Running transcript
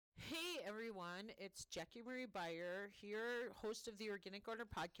everyone. It's Jackie Marie Beyer here, host of the Organic Gardener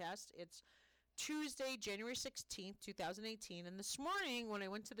podcast. It's Tuesday, January 16th, 2018. And this morning, when I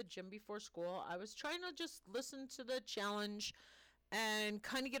went to the gym before school, I was trying to just listen to the challenge and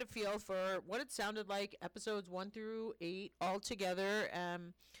kind of get a feel for what it sounded like, episodes 1 through 8 all together.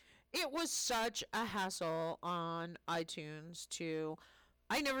 It was such a hassle on iTunes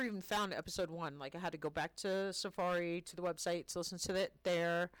I never even found episode 1. Like, I had to go back to Safari, to the website to listen to it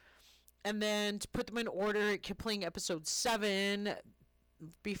there. And then to put them in order, it kept playing episode 7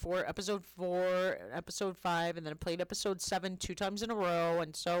 before episode 4, episode 5, and then it played episode 7 2 times in a row.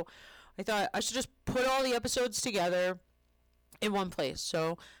 And so I thought I should just put all the episodes together in one place.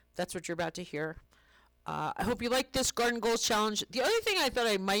 So that's what you're about to hear. I hope you like this Garden Goals Challenge. The other thing I thought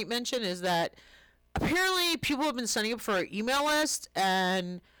I might mention is that apparently people have been signing up for our email list,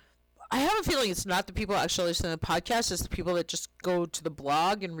 and I have a feeling it's not the people actually listening to the podcast, it's the people that just go to the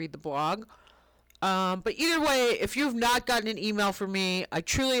blog and read the blog. But either way, if you've not gotten an email from me, I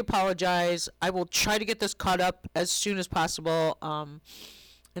truly apologize. I will try to get this caught up as soon as possible. And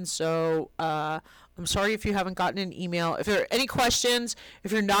so I'm sorry if you haven't gotten an email. If there are any questions,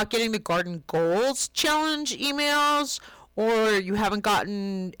 if you're not getting the Garden Goals Challenge emails, or you haven't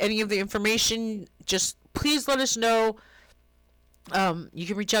gotten any of the information, just please let us know. You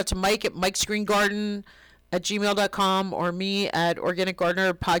can reach out to Mike at mikesgreengarden@gmail.com or me at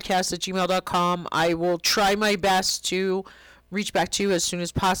organicgardenerpodcast@gmail.com. I will try my best to reach back to you as soon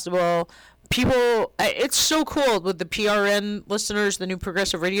as possible. People, it's so cool with the PRN listeners, the new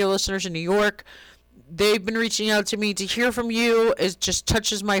progressive radio listeners in New York. They've been reaching out to me. To hear from you, it just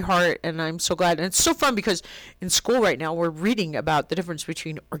touches my heart, and I'm so glad. And it's so fun because in school right now, we're reading about the difference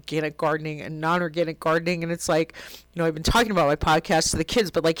between organic gardening and non-organic gardening. And it's like, I've been talking about my podcast to the kids,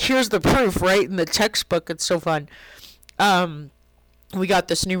 but like, here's the proof, right? In the textbook. It's so fun. We got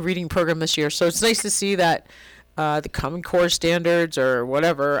this new reading program this year. So it's nice to see that the Common Core standards or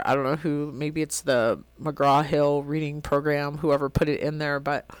whatever, I don't know who, maybe it's the McGraw-Hill reading program, whoever put it in there,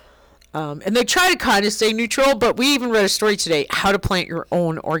 but and they try to kind of stay neutral, but we even read a story today, how to plant your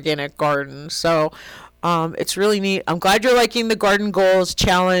own organic garden. So it's really neat. I'm glad you're liking the Garden Goals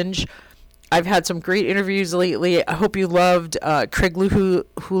Challenge. I've had some great interviews lately. I hope you loved Craig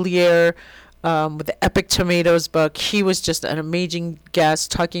Hulier with the Epic Tomatoes book. He was just an amazing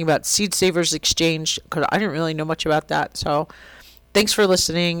guest talking about Seed Savers Exchange, because I didn't really know much about that. So thanks for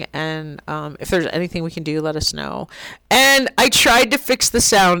listening, and if there's anything we can do, let us know. And I tried to fix the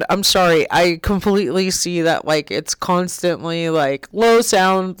sound. I'm sorry. I completely see that, like, it's constantly, like, low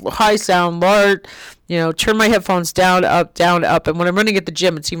sound, high sound, large, turn my headphones down, up, and when I'm running at the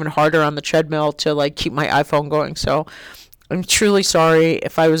gym, it's even harder on the treadmill to, like, keep my iPhone going. So I'm truly sorry.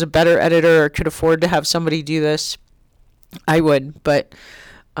 If I was a better editor or could afford to have somebody do this, I would. But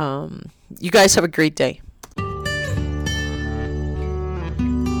you guys have a great day.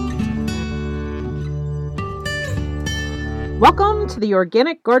 Welcome to the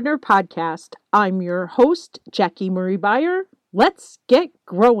Organic Gardener Podcast. I'm your host, Jackie Marie Beyer. Let's get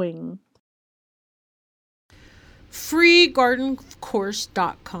growing.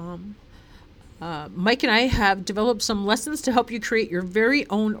 FreeGardenCourse.com. Mike and I have developed some lessons to help you create your very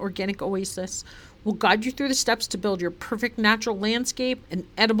own organic oasis. We'll guide you through the steps to build your perfect natural landscape, an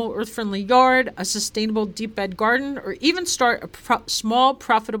edible earth-friendly yard, a sustainable deep bed garden, or even start a small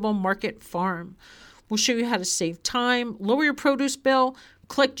profitable market farm. We'll show you how to save time, lower your produce bill,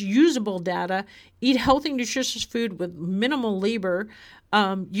 collect usable data, eat healthy, nutritious food with minimal labor,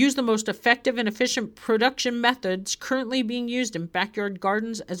 use the most effective and efficient production methods currently being used in backyard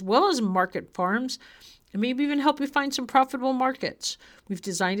gardens as well as market farms, and maybe even help you find some profitable markets. We've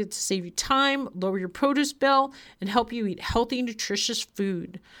designed it to save you time, lower your produce bill, and help you eat healthy, nutritious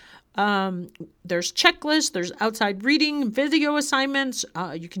food. There's checklists, there's outside reading, video assignments.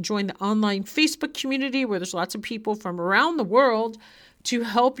 You can join the online Facebook community where there's lots of people from around the world to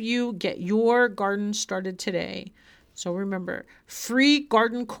help you get your garden started today. So remember,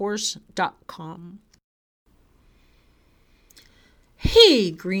 FreeGardenCourse.com.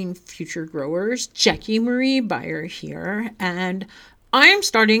 Hey, green future growers, Jackie Marie Beyer here, and I'm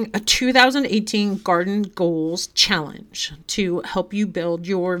starting a 2018 Garden Goals Challenge to help you build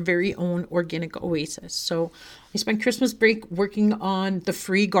your very own organic oasis. So I spent Christmas break working on the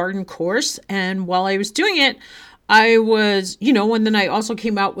free garden course, and while I was doing it, I was, and then I also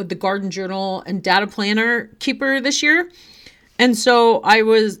came out with the Garden Journal and Data Planner Keeper this year. And so I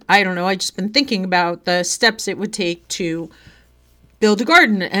just been thinking about the steps it would take to build a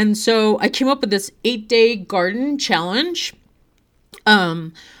garden. And so I came up with this 8-day garden challenge.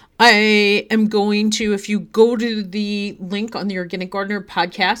 I am going to, if you go to the link on the Organic Gardener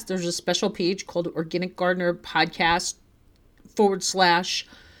podcast, there's a special page called Organic Gardener Podcast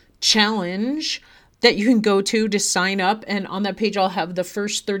 /challenge that you can go to sign up. And on that page, I'll have the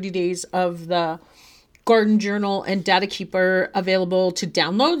first 30 days of the Garden Journal and Data Keeper available to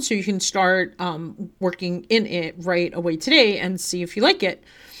download. So you can start working in it right away today and see if you like it.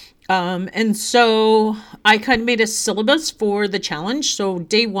 And so I kind of made a syllabus for the challenge. So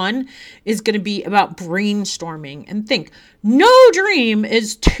day 1 is going to be about brainstorming, and think, no dream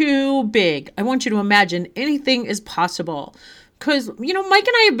is too big. I want you to imagine anything is possible. Because, Mike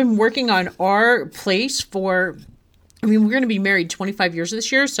and I have been working on our place we're going to be married 25 years this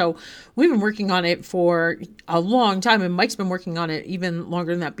year. So we've been working on it for a long time, and Mike's been working on it even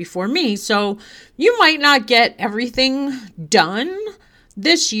longer than that before me. So you might not get everything done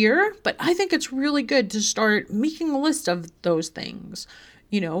this year, but I think it's really good to start making a list of those things,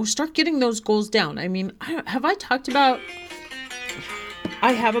 start getting those goals down. I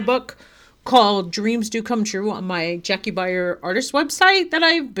have a book called Dreams Do Come True on my Jackie Beyer artist website that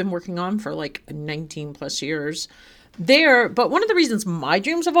I've been working on for like 19 plus years there. But one of the reasons my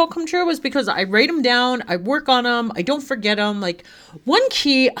dreams have all come true is because I write them down, I work on them, I don't forget them. Like, one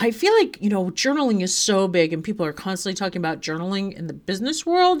key, I feel like, journaling is so big, and people are constantly talking about journaling in the business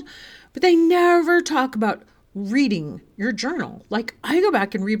world, but they never talk about reading your journal. Like, I go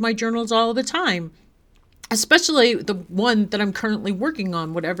back and read my journals all the time, especially the one that I'm currently working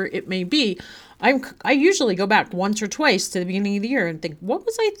on, whatever it may be. I usually go back once or twice to the beginning of the year and think, what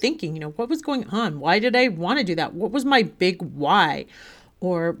was I thinking? What was going on? Why did I want to do that? What was my big why?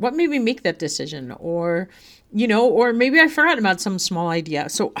 Or what made me make that decision? Or, or maybe I forgot about some small idea.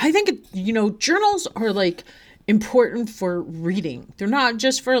 So I think, journals are like important for reading. They're not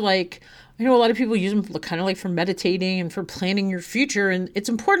just for like, I know a lot of people use them kind of like for meditating and for planning your future. And it's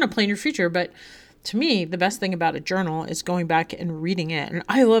important to plan your future, but to me, the best thing about a journal is going back and reading it. And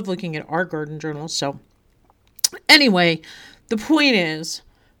I love looking at our garden journals. So anyway, the point is,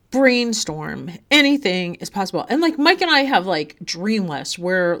 brainstorm. Anything is possible. And like Mike and I have like dream lists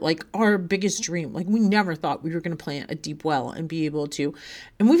where like our biggest dream, like we never thought we were going to plant a deep well and be able to.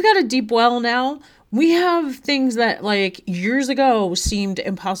 And we've got a deep well now. We have things that like years ago seemed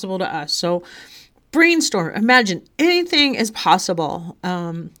impossible to us. So brainstorm. Imagine anything is possible.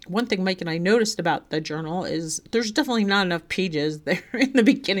 One thing Mike and I noticed about the journal is there's definitely not enough pages there in the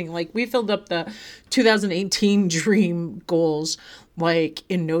beginning. Like, we filled up the 2018 dream goals like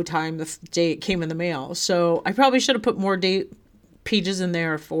in no time the day it came in the mail. So I probably should have put more pages in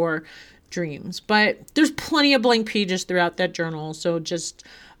there for dreams. But there's plenty of blank pages throughout that journal. So just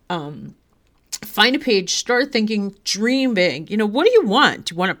find a page, start thinking, dream big. What do you want?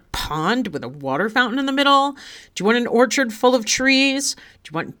 Do you want a pond with a water fountain in the middle? Do you want an orchard full of trees? Do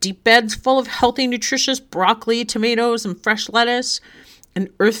you want deep beds full of healthy, nutritious broccoli, tomatoes, and fresh lettuce? An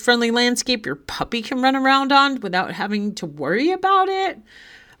earth-friendly landscape your puppy can run around on without having to worry about it?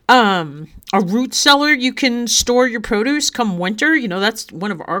 A root cellar you can store your produce come winter. That's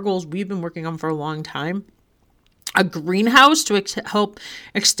one of our goals we've been working on for a long time. A greenhouse to help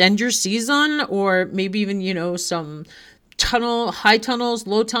extend your season, or maybe even, some high tunnels,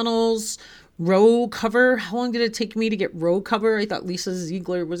 low tunnels, row cover. How long did it take me to get row cover? I thought Lisa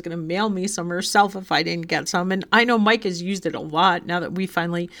Ziegler was going to mail me some herself if I didn't get some. And I know Mike has used it a lot now that we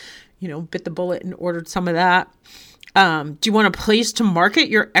finally, bit the bullet and ordered some of that. Do you want a place to market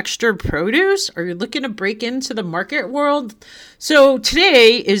your extra produce? Are you looking to break into the market world? So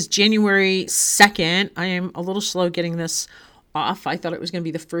today is January 2nd. I am a little slow getting this off. I thought it was going to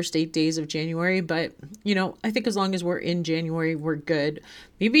be the first 8 days of January, but I think as long as we're in January, we're good.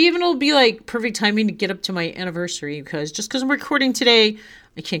 Maybe even it'll be like perfect timing to get up to my anniversary, because just because I'm recording today,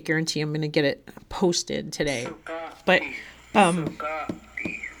 I can't guarantee I'm going to get it posted today. But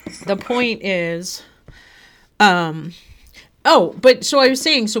the point is, so I was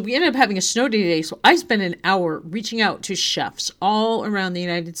saying, so we ended up having a snow day today. So I spent an hour reaching out to chefs all around the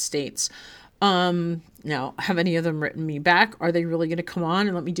United States. Now, have any of them written me back? Are they really going to come on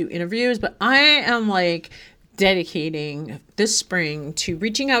and let me do interviews? But I am like dedicating this spring to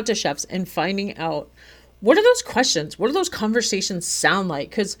reaching out to chefs and finding out, what are those questions? What do those conversations sound like?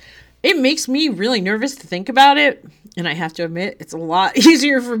 Because it makes me really nervous to think about it. And I have to admit, it's a lot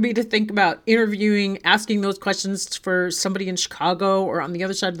easier for me to think about interviewing, asking those questions for somebody in Chicago or on the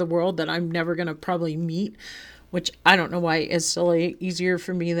other side of the world that I'm never going to probably meet, which I don't know why is silly, easier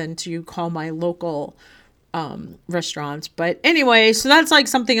for me than to call my local restaurants. But anyway, so that's like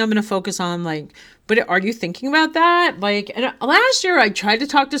something I'm going to focus on. Like, but are you thinking about that? Like, and last year I tried to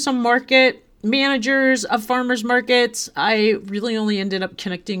talk to some market managers of farmers markets. I really only ended up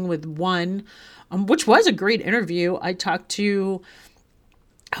connecting with one, which was a great interview. I talked to,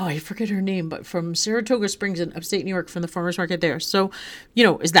 oh, I forget her name, but from Saratoga Springs in upstate New York, from the farmers market there. So,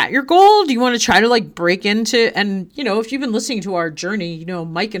 is that your goal? Do you want to try to like break into, and, if you've been listening to our journey,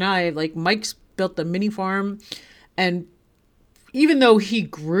 Mike and I, like Mike's built the mini farm, and even though he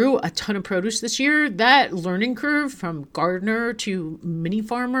grew a ton of produce this year, that learning curve from gardener to mini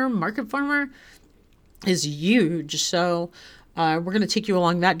farmer, market farmer is huge. So we're going to take you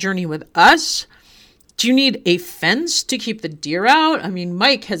along that journey with us. Do you need a fence to keep the deer out? I mean,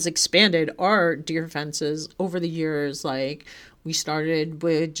 Mike has expanded our deer fences over the years. Like, we started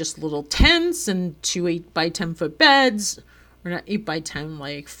with just little tents and 2 8x10 foot beds, or not 8x10,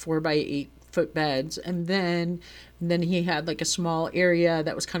 like 4x8 foot beds. And then he had like a small area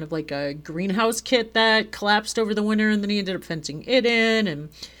that was kind of like a greenhouse kit that collapsed over the winter, and then he ended up fencing it in. And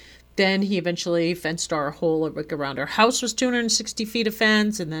then he eventually fenced our whole, like, around our house was 260 feet of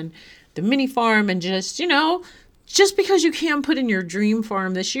fence, and then the mini farm. And just, just because you can't put in your dream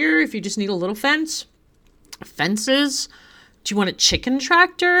farm this year, if you just need a little fences. Do you want a chicken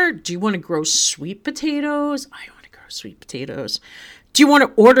tractor? Do you want to grow sweet potatoes? I want to grow sweet potatoes. Do you want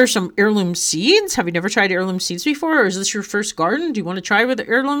to order some heirloom seeds? Have you never tried heirloom seeds before? Or is this your first garden? Do you want to try with the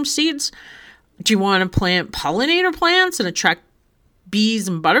heirloom seeds? Do you want to plant pollinator plants and attract bees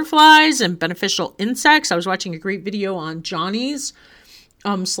and butterflies and beneficial insects? I was watching a great video on Johnny's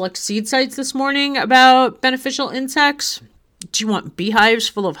select seed sites this morning about beneficial insects. Do you want beehives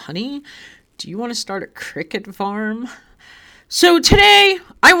full of honey? Do you want to start a cricket farm? So today,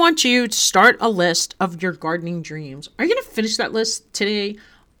 I want you to start a list of your gardening dreams. Are you going to finish that list today?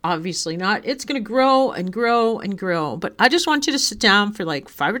 Obviously not. It's going to grow and grow and grow. But I just want you to sit down for like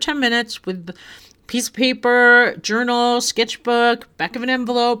 5 or 10 minutes with a piece of paper, journal, sketchbook, back of an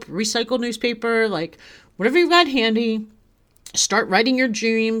envelope, recycled newspaper, like whatever you've got handy. Start writing your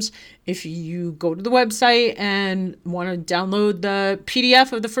dreams. If you go to the website and want to download the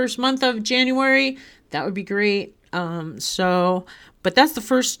PDF of the first month of January, that would be great. But that's the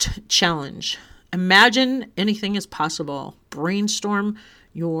first challenge. Imagine anything is possible. Brainstorm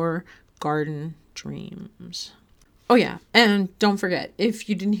your garden dreams. Oh yeah, and don't forget, if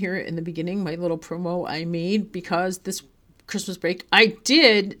you didn't hear it in the beginning, my little promo I made, because this Christmas break, I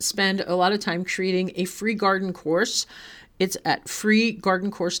did spend a lot of time creating a free garden course. It's at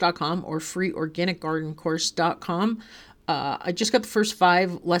freegardencourse.com or freeorganicgardencourse.com. I just got the first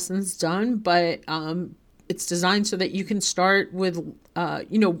 5 lessons done, but it's designed so that you can start with,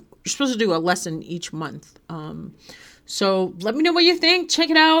 you're supposed to do a lesson each month. So let me know what you think. Check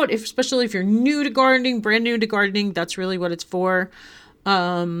it out, especially if you're new to gardening, brand new to gardening. That's really what it's for.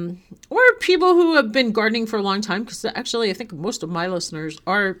 Or people who have been gardening for a long time, because actually I think most of my listeners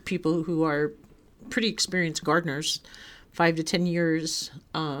are people who are pretty experienced gardeners. 5 to 10 years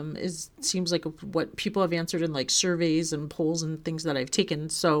seems like what people have answered in like surveys and polls and things that I've taken.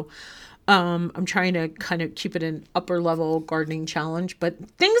 So I'm trying to kind of keep it an upper level gardening challenge, but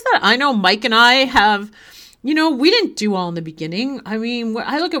things that I know Mike and I have, we didn't do all in the beginning. I mean,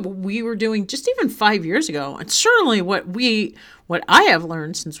 I look at what we were doing just even 5 years ago, and certainly what I have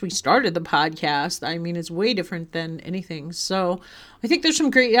learned since we started the podcast, I mean, is way different than anything. So I think there's some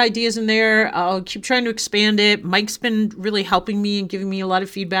great ideas in there. I'll keep trying to expand it. Mike's been really helping me and giving me a lot of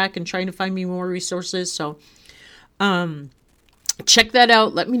feedback and trying to find me more resources. So, check that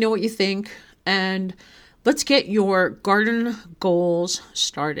out. Let me know what you think, and let's get your garden goals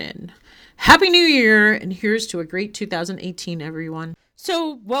started. Happy New Year, and here's to a great 2018, everyone.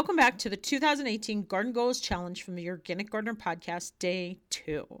 So welcome back to the 2018 Garden Goals Challenge from the Organic Gardener Podcast, Day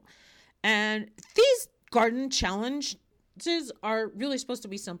 2. And these garden challenges are really supposed to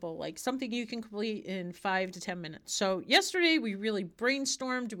be simple, like something you can complete in 5 to 10 minutes. So yesterday we really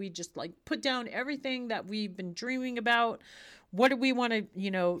brainstormed. We just like put down everything that we've been dreaming about. What do we want to,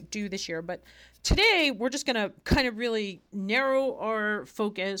 do this year? But today we're just going to kind of really narrow our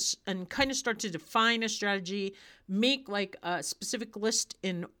focus and kind of start to define a strategy, make like a specific list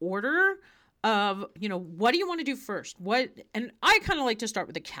in order of, what do you want to do first? And I kind of like to start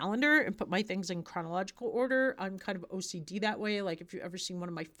with a calendar and put my things in chronological order. I'm kind of OCD that way. Like if you've ever seen one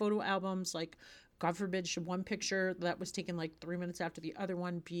of my photo albums, like God forbid, should one picture that was taken like 3 minutes after the other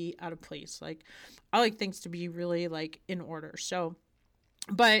one be out of place? Like, I like things to be really like in order. So,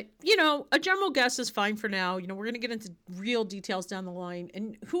 but, a general guess is fine for now. We're going to get into real details down the line.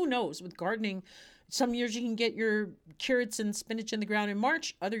 And who knows, with gardening, some years you can get your carrots and spinach in the ground in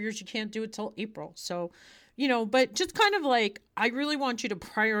March. Other years you can't do it till April. So But just kind of like, I really want you to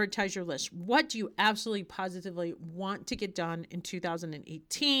prioritize your list. What do you absolutely positively want to get done in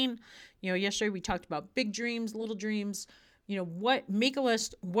 2018? Yesterday we talked about big dreams, little dreams. Make a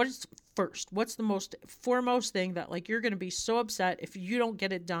list. What is first? What's the most foremost thing that like you're going to be so upset if you don't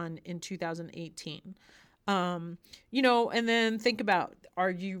get it done in 2018? And then think about, are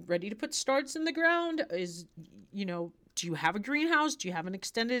you ready to put starts in the ground? Do you have a greenhouse? Do you have an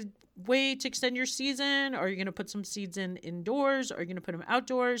extended way to extend your season? Are you going to put some seeds in indoors? Are you going to put them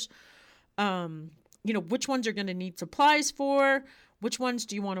outdoors? Which ones are going to need supplies for? Which ones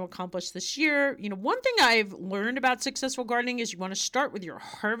do you want to accomplish this year? One thing I've learned about successful gardening is you want to start with your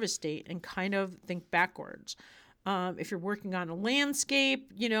harvest date and kind of think backwards. If you're working on a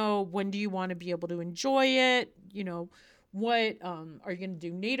landscape, when do you want to be able to enjoy it? What are you going to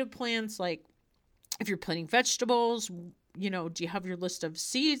do native plants? Like if you're planting vegetables, do you have your list of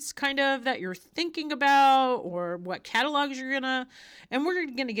seeds kind of that you're thinking about, or what catalogs you're gonna, and we're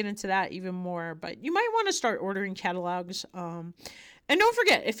gonna get into that even more, but you might want to start ordering catalogs. And don't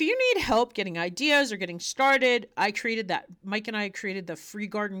forget, if you need help getting ideas or getting started, Mike and I created the free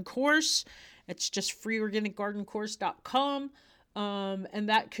garden course. It's just freeorganicgardencourse.com. And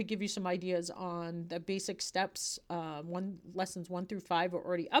that could give you some ideas on the basic steps. Lessons 1 through 5 are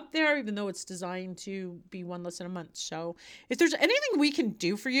already up there, even though it's designed to be one lesson a month. So if there's anything we can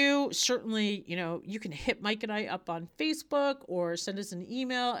do for you, certainly, you can hit Mike and I up on Facebook or send us an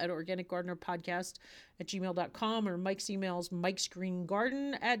email at organicgardenerpodcast@gmail.com, or Mike's email is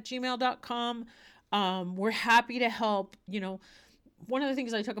mikesgreengarden@gmail.com. We're happy to help. One of the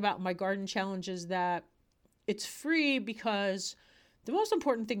things I talk about in my garden challenge is that it's free because the most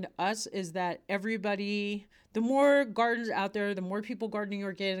important thing to us is that everybody, the more gardens out there, the more people gardening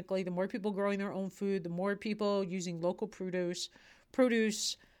organically, the more people growing their own food, the more people using local produce,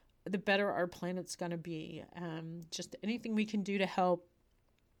 the better our planet's going to be. Just anything we can do to help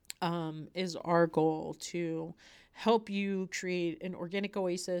is our goal, to help you create an organic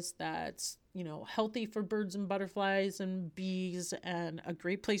oasis that's healthy for birds and butterflies and bees, and a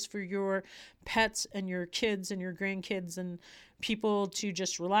great place for your pets and your kids and your grandkids and people to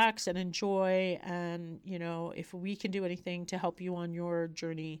just relax and enjoy. And if we can do anything to help you on your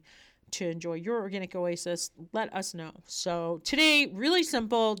journey to enjoy your organic oasis, let us know. So today, really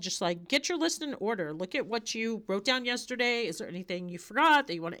simple, just like get your list in order. Look at what you wrote down yesterday. Is there anything you forgot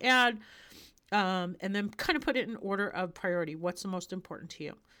that you want to add? And then kind of put it in order of priority. What's the most important to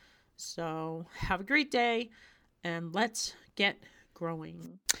you? So have a great day, and let's get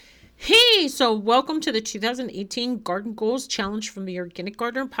growing. Hey, so welcome to the 2018 Garden Goals Challenge from the Organic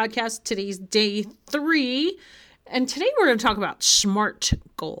Gardener Podcast. Today's day 3, and today we're going to talk about SMART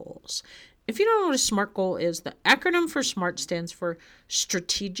goals. If you don't know what a SMART goal is, the acronym for SMART stands for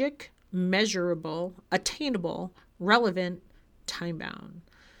strategic, measurable, attainable, relevant, time-bound.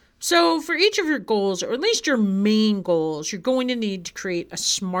 So for each of your goals, or at least your main goals, you're going to need to create a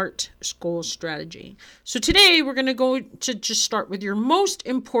SMART goal strategy. So today we're going to go to just start with your most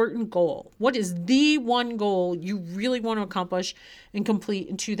important goal. What is the one goal you really want to accomplish and complete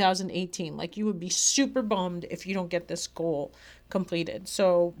in 2018? Like, you would be super bummed if you don't get this goal completed.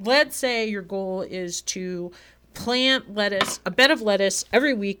 So let's say your goal is to plant a bed of lettuce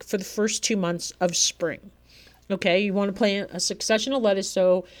every week for the first 2 months of spring. Okay, you want to plant a succession of lettuce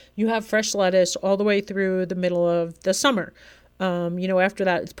so you have fresh lettuce all the way through the middle of the summer. After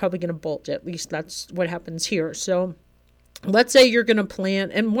that, it's probably going to bolt. At least that's what happens here. So let's say you're going to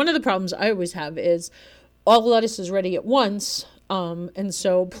plant, and one of the problems I always have is all the lettuce is ready at once. And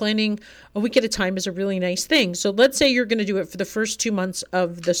so planting a week at a time is a really nice thing. So let's say you're going to do it for the first 2 months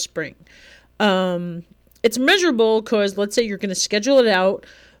of the spring. It's measurable because let's say you're going to schedule it out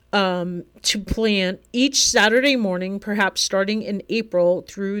to plant each Saturday morning, perhaps starting in April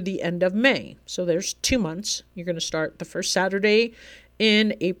through the end of May. So there's 2 months. You're going to start the first Saturday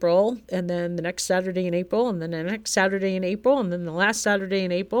in April, and then the next Saturday in April, and then the next Saturday in April, and then the last Saturday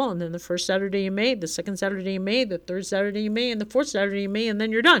in April, and then the first Saturday in May, the second Saturday in May, the third Saturday in May, and the fourth Saturday in May, and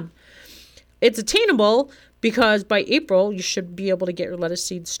then you're done. It's attainable because by April, you should be able to get your lettuce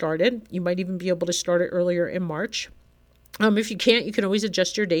seeds started. You might even be able to start it earlier in March. If you can't, you can always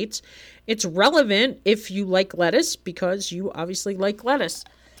adjust your dates. It's relevant if you like lettuce, because you obviously like lettuce.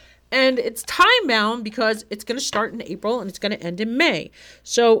 And it's time bound because it's going to start in April and it's going to end in May.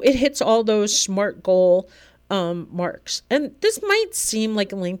 So it hits all those SMART goal marks. And this might seem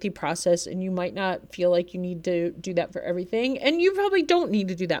like a lengthy process, and you might not feel like you need to do that for everything. And you probably don't need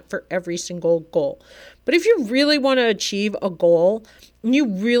to do that for every single goal. But if you really want to achieve a goal, and you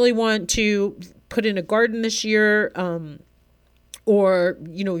really want to put in a garden this year, or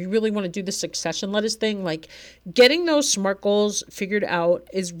you really want to do the succession lettuce thing, like getting those SMART goals figured out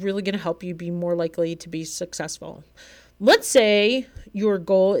is really going to help you be more likely to be successful. Let's say your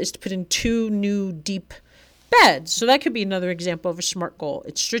goal is to put in 2 new deep beds. So that could be another example of a SMART goal.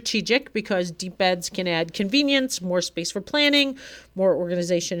 It's strategic because deep beds can add convenience, more space for planting, more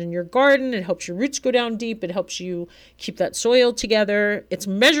organization in your garden. It helps your roots go down deep. It helps you keep that soil together. It's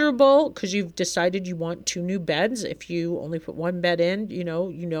measurable because you've decided you want 2 new beds. If you only put 1 bed in,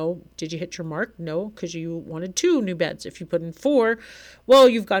 did you hit your mark? No, because you wanted 2 new beds. If you put in 4, well,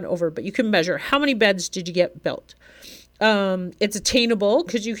 you've gone over, but you can measure how many beds did you get built. It's attainable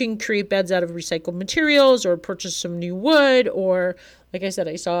because you can create beds out of recycled materials or purchase some new wood, or like I said,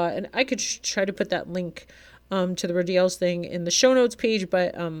 I saw, and I could try to put that link to the Rodiel's thing in the show notes page,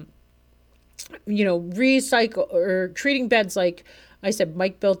 but recycle or creating beds. Like I said,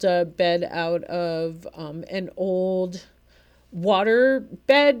 Mike built a bed out of an old water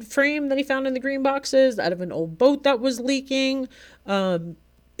bed frame that he found in the green boxes, out of an old boat that was leaking.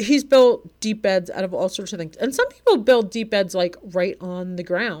 He's built deep beds out of all sorts of things. And some people build deep beds like right on the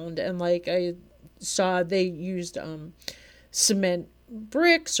ground. And like I saw they used cement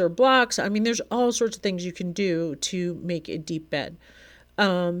bricks or blocks. I mean, there's all sorts of things you can do to make a deep bed.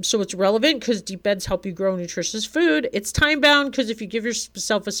 So it's relevant because deep beds help you grow nutritious food. It's time bound because if you give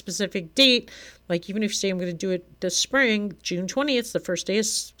yourself a specific date, like even if you say I'm going to do it this spring, June 20th, the first day of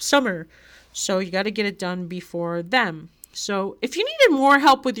summer. So you got to get it done before then. So if you needed more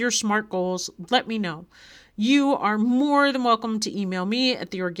help with your SMART goals, let me know. You are more than welcome to email me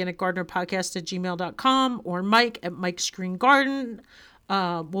at theorganicgardenerpodcast@gmail.com or Mike at Mike's Green Garden.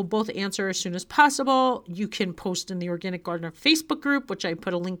 We'll both answer as soon as possible. You can post in the Organic Gardener Facebook group, which I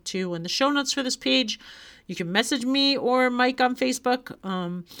put a link to in the show notes for this page. You can message me or Mike on Facebook.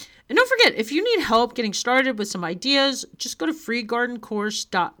 And don't forget, if you need help getting started with some ideas, just go to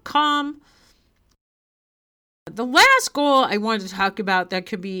freegardencourse.com. The last goal I wanted to talk about that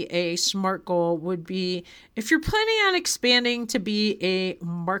could be a SMART goal would be if you're planning on expanding to be a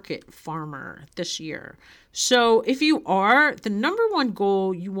market farmer this year. So if you are, the number one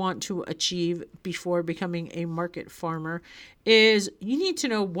goal you want to achieve before becoming a market farmer is you need to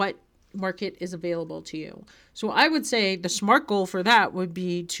know what market is available to you. So I would say the SMART goal for that would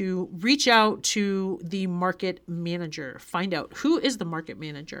be to reach out to the market manager, find out who is the market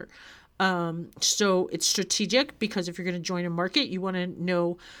manager. So it's strategic because if you're going to join a market, you want to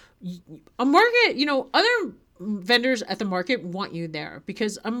know a market, other vendors at the market want you there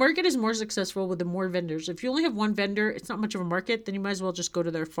because a market is more successful with the more vendors. If you only have one vendor, it's not much of a market, then you might as well just go to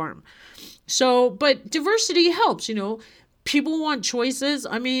their farm. So, but diversity helps, people want choices.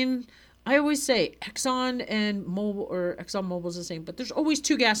 I mean, I always say Exxon and Mobil, or Exxon Mobil is the same, but there's always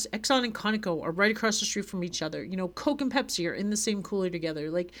 2 gas. Exxon and Conoco are right across the street from each other. Coke and Pepsi are in the same cooler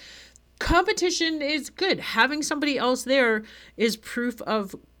together. Like, competition is good. Having somebody else there is proof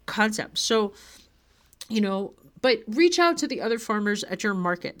of concept. So, but reach out to the other farmers at your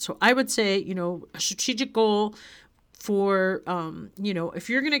market. So I would say, a strategic goal for, if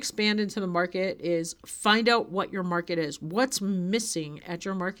you're going to expand into the market is find out what your market is, what's missing at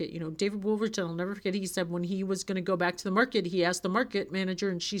your market. David Wolverton, I'll never forget, he said when he was going to go back to the market, he asked the market manager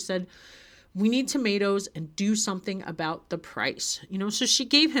and she said, we need tomatoes and do something about the price, so she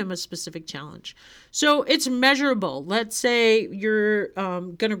gave him a specific challenge. So it's measurable. Let's say you're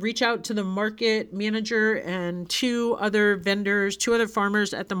going to reach out to the market manager and 2 other vendors, 2 other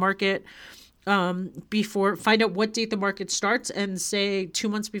farmers at the market find out what date the market starts and say 2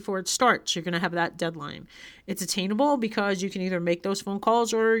 months before it starts, you're going to have that deadline. It's attainable because you can either make those phone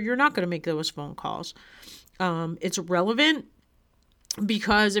calls or you're not going to make those phone calls. It's relevant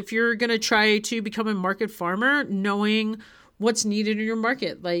because if you're going to try to become a market farmer, knowing what's needed in your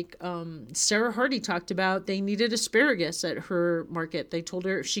market, like Sarah Hardy talked about, they needed asparagus at her market. They told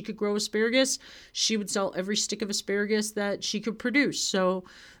her if she could grow asparagus, she would sell every stick of asparagus that she could produce. So,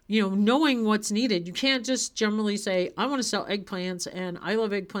 knowing what's needed, you can't just generally say, I want to sell eggplants and I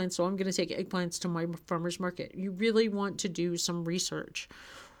love eggplants, so I'm going to take eggplants to my farmer's market. You really want to do some research.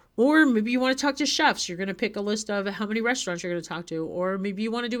 Or maybe you want to talk to chefs. You're going to pick a list of how many restaurants you're going to talk to. Or maybe you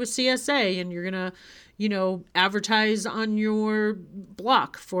want to do a CSA and you're going to, advertise on your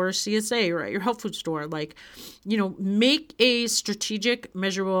block for a CSA or at your health food store. Like, make a strategic,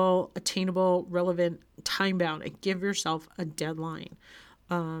 measurable, attainable, relevant, time bound, and give yourself a deadline.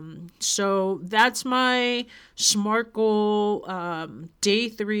 So that's my SMART goal, day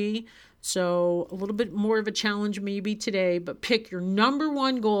 3. So a little bit more of a challenge maybe today, but pick your number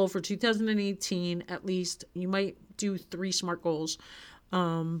one goal for 2018. At least you might do 3 SMART goals.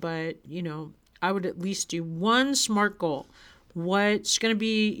 But I would at least do 1 SMART goal. what's going to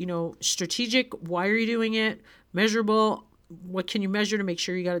be, strategic, why are you doing it, measurable, what can you measure to make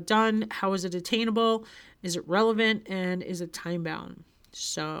sure you got it done, how is it attainable, is it relevant, and is it time bound.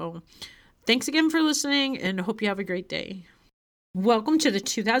 So thanks again for listening, and hope you have a great day. Welcome to the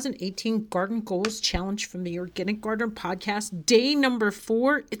 2018 Garden Goals Challenge from the Organic Gardener Podcast, day number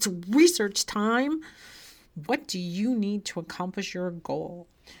 4. It's research time. What do you need to accomplish your goal?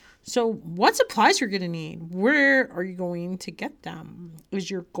 So what supplies you're going to need? Where are you going to get them? Is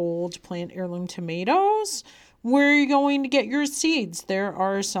your goal to plant heirloom tomatoes? Where are you going to get your seeds? There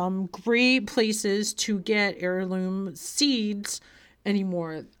are some great places to get heirloom seeds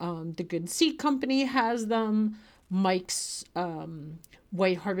anymore. The Good Seed Company has them. Mike's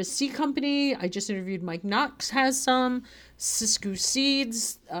White Harvest Seed Company, I just interviewed Mike Knox, has some. Cisco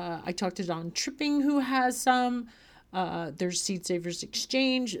Seeds, I talked to Don Tripping, who has some. There's Seed Savers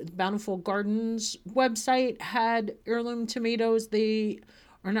Exchange. Bountiful Gardens website had heirloom tomatoes. They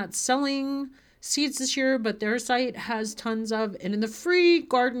are not selling seeds this year, but their site has tons of. And in the free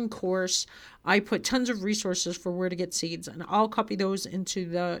garden course, I put tons of resources for where to get seeds, and I'll copy those into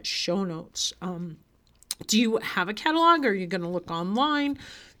the show notes. Do you have a catalog, or are you going to look online?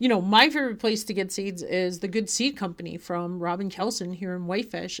 My favorite place to get seeds is the Good Seed Company from Robin Kelson here in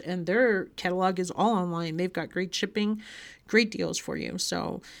Whitefish, and their catalog is all online. They've got great shipping, great deals for you.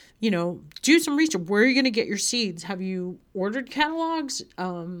 So, do some research. Where are you going to get your seeds? Have you ordered catalogs?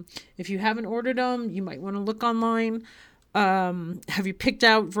 If you haven't ordered them, you might want to look online. Have you picked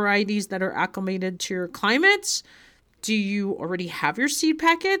out varieties that are acclimated to your climates? Do you already have your seed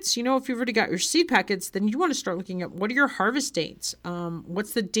packets? If you've already got your seed packets, then you want to start looking at what are your harvest dates?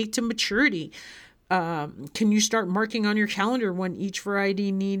 What's the date to maturity? Can you start marking on your calendar when each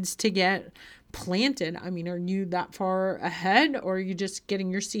variety needs to get planted? Are you that far ahead, or are you just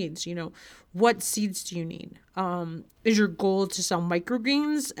getting your seeds? What seeds do you need? Is your goal to sell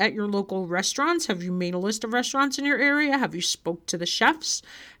microgreens at your local restaurants? Have you made a list of restaurants in your area? Have you spoke to the chefs?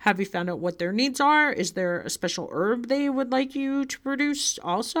 Have you found out what their needs are? Is there a special herb they would like you to produce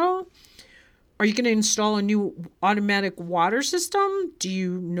also? Are you going to install a new automatic water system? Do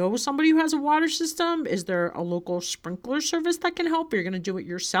you know somebody who has a water system? Is there a local sprinkler service that can help? Or you're going to do it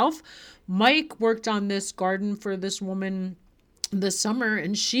yourself? Mike worked on this garden for this woman this summer,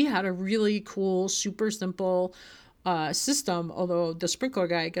 and she had a really cool, super simple system, although the sprinkler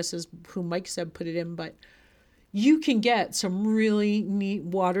guy, I guess, is who Mike said put it in, but you can get some really neat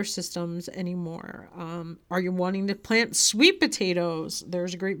water systems anymore. Are you wanting to plant sweet potatoes?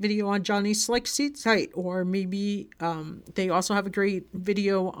 There's a great video on Johnny's Select Seed site, or maybe they also have a great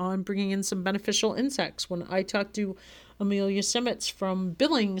video on bringing in some beneficial insects. When I talked to Amelia Simmons from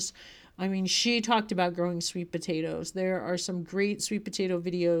Billings, she talked about growing sweet potatoes. There are some great sweet potato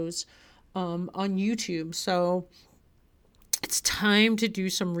videos on YouTube. So it's time to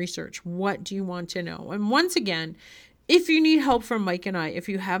do some research. What do you want to know? And once again, if you need help from Mike and I, if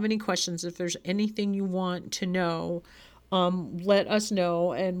you have any questions, if there's anything you want to know, let us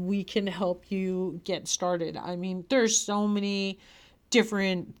know and we can help you get started. There's so many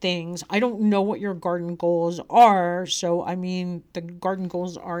different things. I don't know what your garden goals are. So, the garden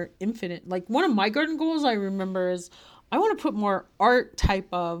goals are infinite. Like, one of my garden goals I remember is I want to put more art type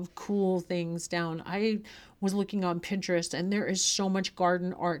of cool things down. I was looking on Pinterest, and there is so much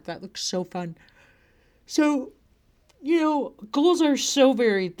garden art that looks so fun. So, goals are so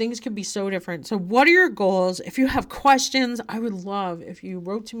varied. Things can be so different. So what are your goals? If you have questions, I would love if you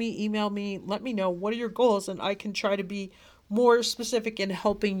wrote to me, email me, let me know what are your goals, and I can try to be more specific in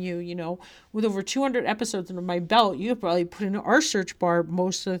helping you. With over 200 episodes under my belt, you have probably put in our search bar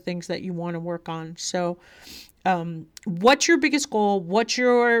most of the things that you want to work on. So what's your biggest goal?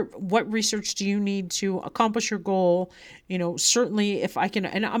 What research do you need to accomplish your goal? Certainly if I can,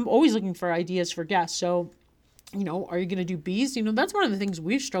 and I'm always looking for ideas for guests. So, are you going to do bees? That's one of the things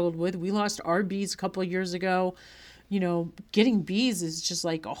we've struggled with. We lost our bees a couple of years ago. Getting bees is just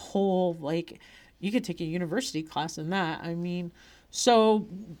like a whole, you could take a university class in that. So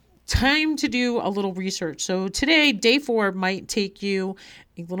time to do a little research. So today, day 4 might take you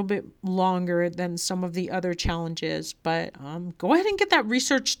a little bit longer than some of the other challenges, but go ahead and get that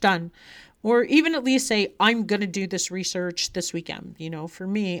research done. Or even at least say, I'm going to do this research this weekend. For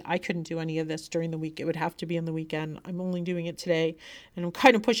me, I couldn't do any of this during the week. It would have to be on the weekend. I'm only doing it today. And I'm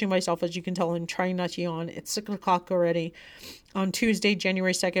kind of pushing myself, as you can tell, and trying not to yawn. It's 6 o'clock already on Tuesday,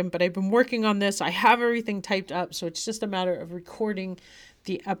 January 2nd. But I've been working on this. I have everything typed up. So it's just a matter of recording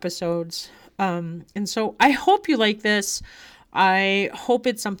the episodes. And so I hope you like this. I hope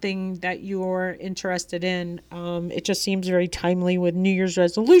it's something that you're interested in. It just seems very timely with New Year's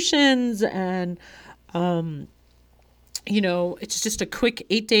resolutions and It's just a quick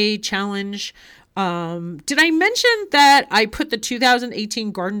 8-day challenge. Did I mention that I put the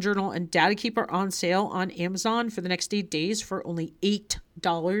 2018 Garden Journal and Data Keeper on sale on Amazon for the next 8 days for only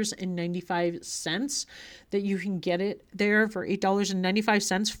 $8.95? That you can get it there for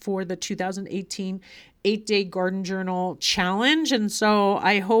 $8.95 for the 2018 8-day Garden Journal challenge. And so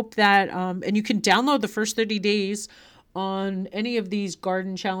I hope that, and you can download the first 30 days on any of these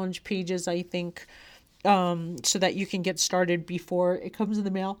garden challenge pages, I think, so that you can get started before it comes in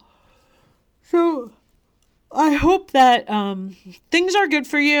the mail. So I hope that things are good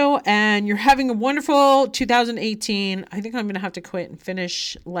for you and you're having a wonderful 2018. I think I'm going to have to quit and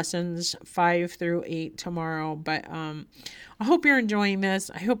finish lessons 5 through 8 tomorrow. But I hope you're enjoying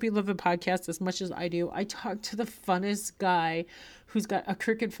this. I hope you love the podcast as much as I do. I talked to the funnest guy who's got a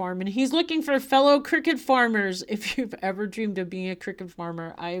cricket farm, and he's looking for fellow cricket farmers. If you've ever dreamed of being a cricket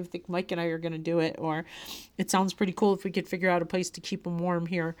farmer, I think Mike and I are going to do it. Or it sounds pretty cool if we could figure out a place to keep them warm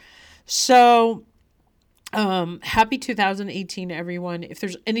here. So, happy 2018, everyone. If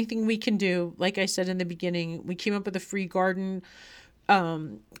there's anything we can do, like I said in the beginning, we came up with a free garden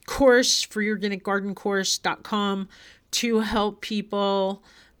course, freeorganicgardencourse.com, to help people,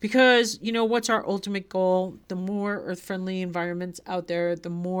 because what's our ultimate goal? The more earth-friendly environments out there, the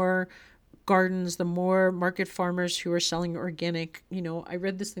more gardens, the more market farmers who are selling organic. I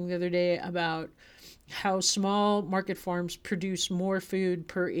read this thing the other day about how small market farms produce more food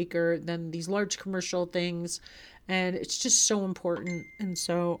per acre than these large commercial things. And it's just so important. And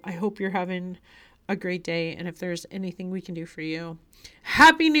so I hope you're having a great day. And if there's anything we can do for you,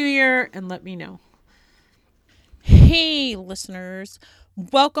 Happy New Year, and let me know. Hey, listeners.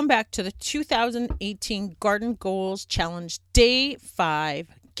 Welcome back to the 2018 Garden Goals Challenge Day 5,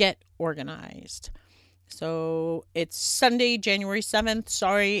 Get Organized. So it's Sunday, January 7th.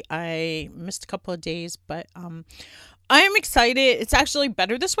 Sorry, I missed a couple of days, but I am excited. It's actually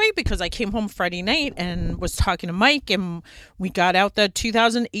better this way because I came home Friday night and was talking to Mike, and we got out the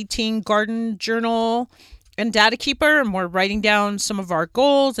 2018 Garden Journal and Data Keeper, and we're writing down some of our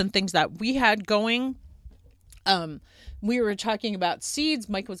goals and things that we had going. We were talking about seeds.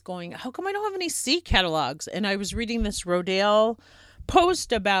 Mike was going, how come I don't have any seed catalogs? And I was reading this Rodale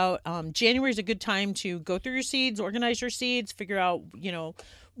post about January is a good time to go through your seeds, organize your seeds, figure out,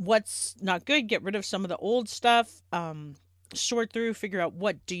 what's not good, get rid of some of the old stuff, sort through, figure out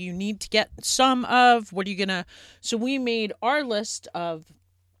what do you need to get some of, what are you gonna. So we made our list of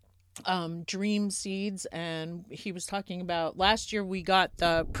dream seeds, and he was talking about last year we got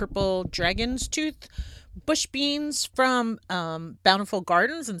the purple dragon's tooth bush beans from Bountiful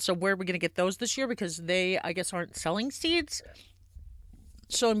Gardens, and so where are we gonna get those this year, because they, I guess, aren't selling seeds.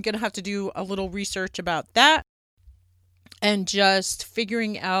 So I'm going to have to do a little research about that and just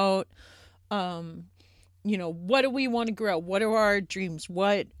figuring out, what do we want to grow? What are our dreams?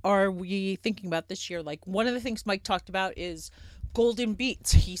 What are we thinking about this year? Like, one of the things Mike talked about is golden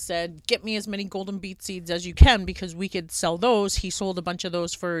beets. He said, get me as many golden beet seeds as you can because we could sell those. He sold a bunch of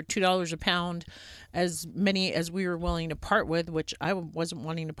those for $2 a pound, as many as we were willing to part with, which I wasn't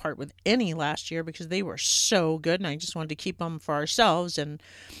wanting to part with any last year because they were so good and I just wanted to keep them for ourselves. And,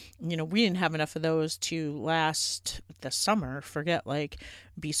 we didn't have enough of those to last the summer. Forget, it'd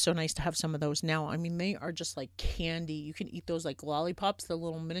be so nice to have some of those now. I mean, they are just like candy. You can eat those like lollipops, the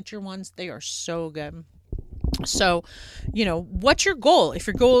little miniature ones. They are so good. So, what's your goal? If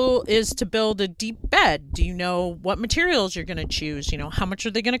your goal is to build a deep bed, do you know what materials you're going to choose? How much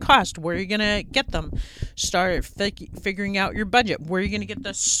are they going to cost? Where are you going to get them? Start figuring out your budget. Where are you going to get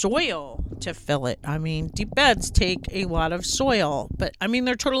the soil to fill it? I mean, deep beds take a lot of soil, but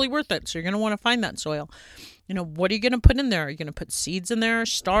they're totally worth it. So you're going to want to find that soil. What are you going to put in there? Are you going to put seeds in there,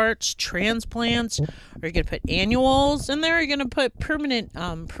 starts, transplants? Are you going to put annuals in there? Are you going to put permanent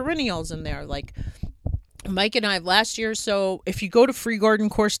perennials in there? Like Mike and I last year. So if you go to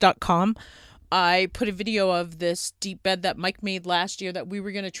freegardencourse.com, I put a video of this deep bed that Mike made last year that we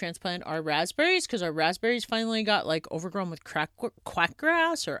were going to transplant our raspberries because our raspberries finally got overgrown with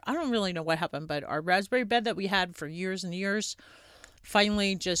quackgrass, or I don't really know what happened, but our raspberry bed that we had for years and years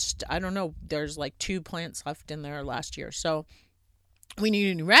finally just, I don't know, there's 2 plants left in there last year. So we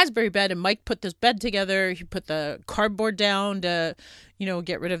needed a new raspberry bed, and Mike put this bed together. He put the cardboard down to,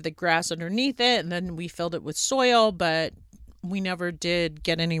 get rid of the grass underneath it. And then we filled it with soil, but we never did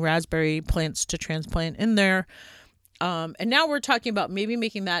get any raspberry plants to transplant in there. And now we're talking about maybe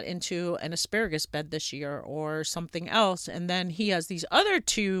making that into an asparagus bed this year or something else. And then he has these other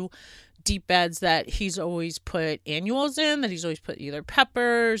two deep beds that he's always put annuals in, that he's always put either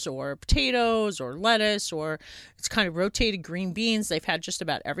peppers or potatoes or lettuce, or it's kind of rotated green beans. They've had just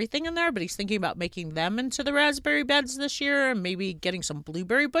about everything in there, but he's thinking about making them into the raspberry beds this year and maybe getting some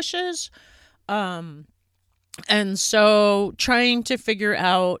blueberry bushes. And so trying to figure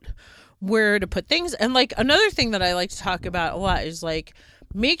out where to put things. And like another thing that I like to talk about a lot is like,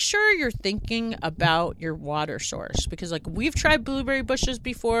 make sure you're thinking about your water source, because like we've tried blueberry bushes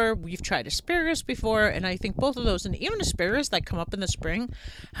before, we've tried asparagus before, and I think both of those, and even asparagus that come up in the spring,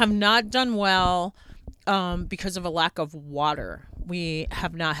 have not done well because of a lack of water. We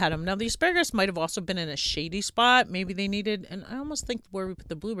have not had them. Now the asparagus might have also been in a shady spot. Maybe they needed, and I almost think where we put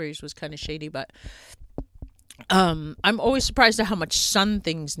the blueberries was kind of shady, but I'm always surprised at how much sun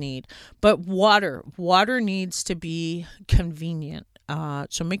things need. But water needs to be convenient.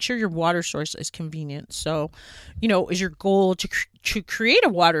 So make sure your water source is convenient. So, is your goal to create a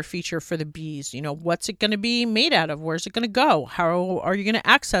water feature for the bees? What's it going to be made out of? Where's it going to go? How are you going to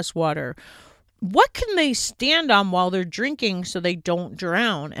access water? What can they stand on while they're drinking so they don't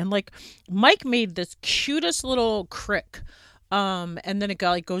drown? And like Mike made this cutest little crick. And then it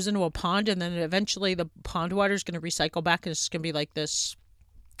goes into a pond, and then eventually the pond water is going to recycle back, and it's going to be like this,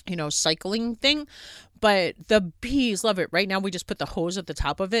 cycling thing. But the bees love it. Right now we just put the hose at the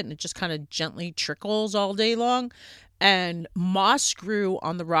top of it, and it just kind of gently trickles all day long. And moss grew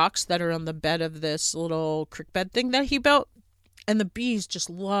on the rocks that are on the bed of this little creek bed thing that he built. And the bees just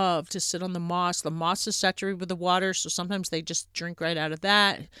love to sit on the moss. The moss is saturated with the water, so sometimes they just drink right out of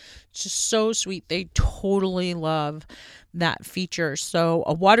that. It's just so sweet. They totally love that feature. So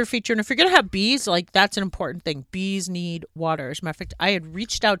a water feature, and if you're going to have bees, like that's an important thing. Bees need water. As a matter of fact, I had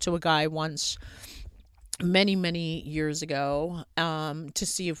reached out to a guy once many years ago to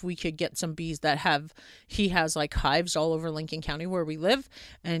see if we could get some bees he has like hives all over Lincoln County where we live,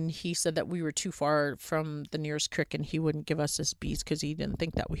 and he said that we were too far from the nearest creek and he wouldn't give us his bees because he didn't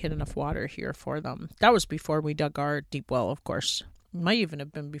think that we had enough water here for them. That was before we dug our deep well, of course. It might even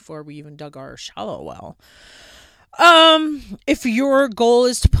have been before we even dug our shallow well. If your goal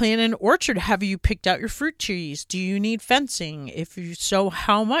is to plant an orchard, have you picked out your fruit trees? Do you need fencing? If you so,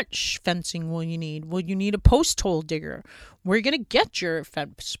 how much fencing will you need? Will you need a post hole digger? Where are you going to get your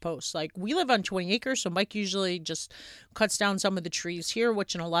fence posts? Like, we live on 20 acres, so Mike usually just cuts down some of the trees here,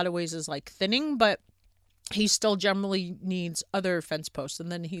 which in a lot of ways is like thinning, but he still generally needs other fence posts.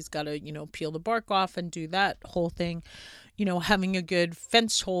 And then he's got to, peel the bark off and do that whole thing. Having a good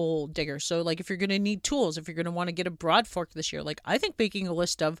fence hole digger. So like if you're going to need tools, if you're going to want to get a broad fork this year, like I think making a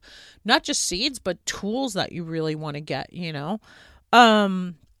list of not just seeds, but tools that you really want to get,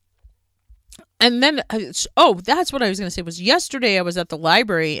 And then, that's what I was going to say was yesterday I was at the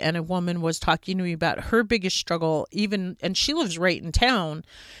library and a woman was talking to me about her biggest struggle, and she lives right in town,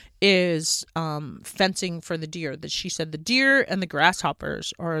 is fencing for the deer. That she said the deer and the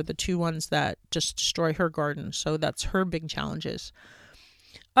grasshoppers are the two ones that just destroy her garden. So that's her big challenges.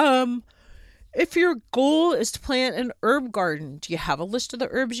 If your goal is to plant an herb garden, do you have a list of the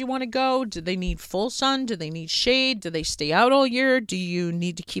herbs you want to go? Do they need full sun? Do they need shade? Do they stay out all year? Do you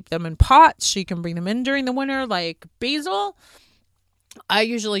need to keep them in pots so you can bring them in during the winter, like basil? I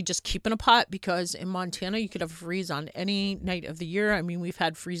usually just keep in a pot because in Montana you could have a freeze on any night of the year. I mean, we've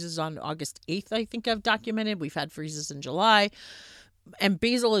had freezes on August 8th, I think I've documented. We've had freezes in July. And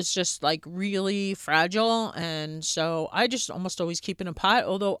basil is just like really fragile. And so I just almost always keep in a pot.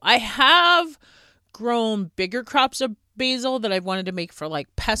 Although I have grown bigger crops of basil that I've wanted to make for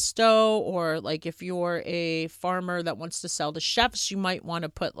like pesto, or like if you're a farmer that wants to sell to chefs, you might want to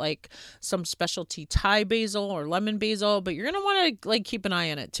put like some specialty Thai basil or lemon basil, but you're going to want to like keep an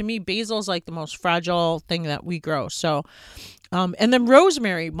eye on it. To me, basil is like the most fragile thing that we grow. So and then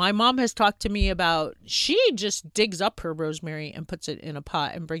rosemary, my mom has talked to me about, she just digs up her rosemary and puts it in a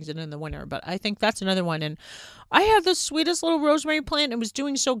pot and brings it in the winter. But I think that's another one. And I had the sweetest little rosemary plant. It was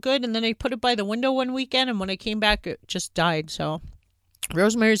doing so good. And then I put it by the window one weekend. And when I came back, it just died. So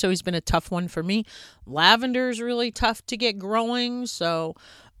rosemary's always been a tough one for me. Lavender is really tough to get growing. So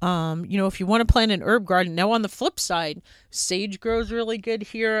if you want to plant an herb garden. Now on the flip side, sage grows really good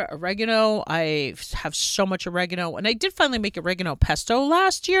here. Oregano, I have so much oregano, and I did finally make oregano pesto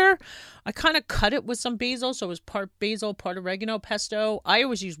last year. I kind of cut it with some basil, so it was part basil, part oregano pesto. I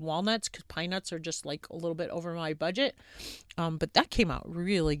always use walnuts because pine nuts are just like a little bit over my budget, but that came out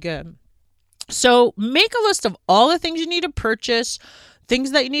really good. So make a list of all the things you need to purchase,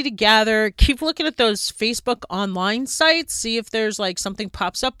 things that you need to gather. Keep looking at those Facebook online sites. See if there's like something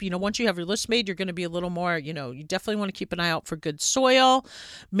pops up. Once you have your list made, you're going to be a little more, you definitely want to keep an eye out for good soil.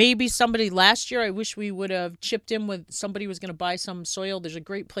 Maybe somebody last year, I wish we would have chipped in with somebody who was going to buy some soil. There's a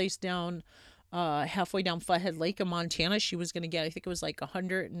great place down halfway down Flathead Lake in Montana. She was going to get, I think it was like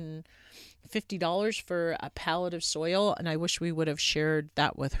 $150 for a pallet of soil, and I wish we would have shared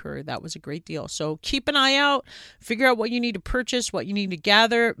that with her. That was a great deal. So keep an eye out, figure out what you need to purchase, what you need to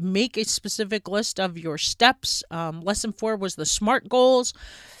gather, make a specific list of your steps. Lesson 4 was the SMART goals.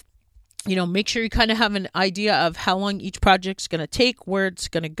 Make sure you kind of have an idea of how long each project's going to take, where it's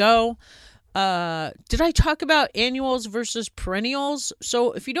going to go. Did I talk about annuals versus perennials?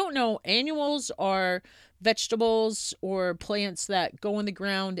 So if you don't know, annuals are vegetables or plants that go in the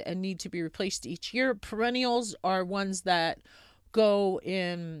ground and need to be replaced each year. Perennials are ones that go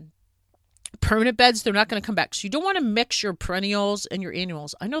in permanent beds. They're not going to come back. So you don't want to mix your perennials and your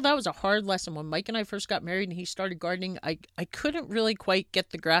annuals. I know that was a hard lesson when Mike and I first got married and he started gardening. I couldn't really quite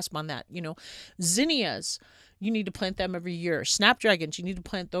get the grasp on that. Zinnias, you need to plant them every year. Snapdragons, you need to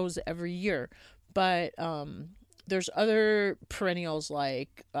plant those every year. But there's other perennials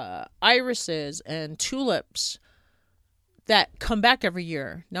like irises and tulips that come back every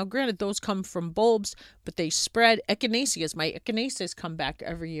year. Now, granted, those come from bulbs, but they spread. Echinaceas, my echinaceas come back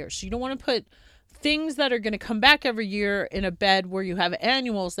every year. So you don't want to put things that are going to come back every year in a bed where you have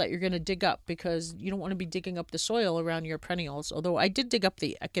annuals that you're going to dig up, because you don't want to be digging up the soil around your perennials. Although I did dig up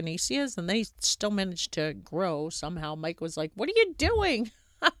the echinaceas and they still managed to grow somehow. Mike was like, "What are you doing?"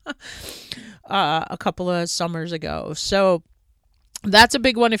 A couple of summers ago. So that's a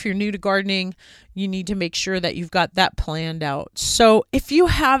big one. If you're new to gardening, you need to make sure that you've got that planned out. So if you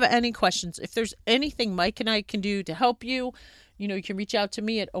have any questions, if there's anything Mike and I can do to help you, you can reach out to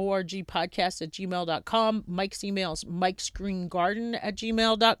me at orgpodcast@gmail.com. Mike's email is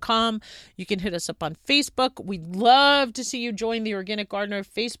mikesgreengarden@gmail.com. You can hit us up on Facebook. We'd love to see you join the Organic Gardener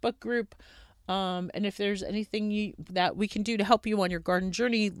Facebook group. And if there's anything that we can do to help you on your garden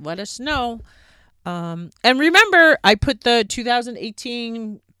journey, let us know. And remember, I put the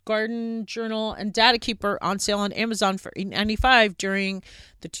 2018 Garden Journal and Data Keeper on sale on Amazon for $8.95 during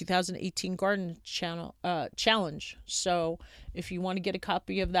the 2018 Garden Challenge. So if you want to get a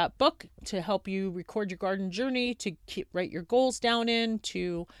copy of that book to help you record your garden journey, to write your goals down in,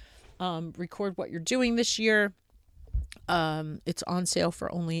 to record what you're doing this year, it's on sale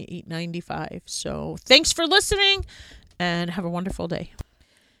for only $8.95. So thanks for listening and have a wonderful day.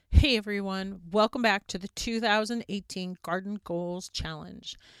 Hey everyone, welcome back to the 2018 Garden Goals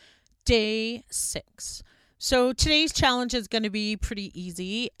Challenge, Day 6. So today's challenge is going to be pretty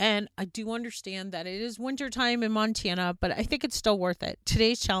easy, and I do understand that it is wintertime in Montana, but I think it's still worth it.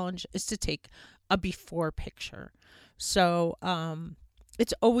 Today's challenge is to take a before picture. So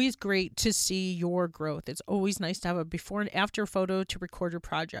it's always great to see your growth. It's always nice to have a before and after photo to record your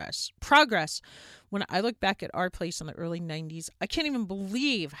progress. When I look back at our place in the early 90s, I can't even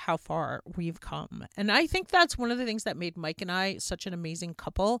believe how far we've come. And I think that's one of the things that made Mike and I such an amazing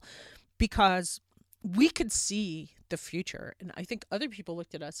couple, because we could see the future. And I think other people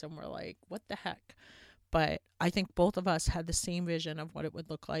looked at us and were like, what the heck? But I think both of us had the same vision of what it would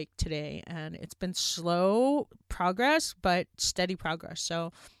look like today. And it's been slow progress, but steady progress.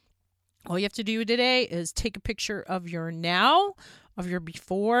 So all you have to do today is take a picture of your now, of your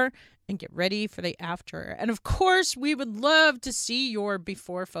before, and get ready for the after. And of course, we would love to see your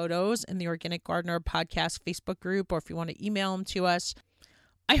before photos in the Organic Gardener Podcast Facebook group, or if you want to email them to us.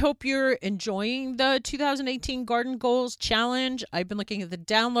 I hope you're enjoying the 2018 Garden Goals Challenge. I've been looking at the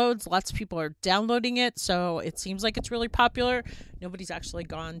downloads. Lots of people are downloading it, so it seems like it's really popular. Nobody's actually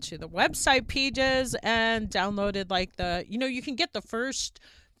gone to the website pages and downloaded you can get the first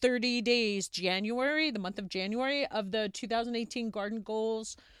 30 days, the month of January of the 2018 Garden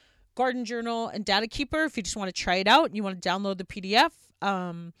Goals, Garden Journal, and Data Keeper. If you just want to try it out and you want to download the PDF,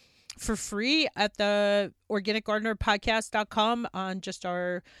 for free at the organicgardenerpodcast.com on just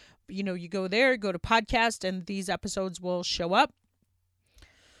our, you go there, go to podcast, and these episodes will show up.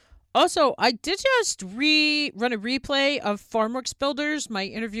 Also, I did just run a replay of Farmworks Builders, my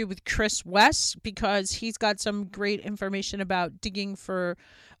interview with Chris West, because he's got some great information about digging for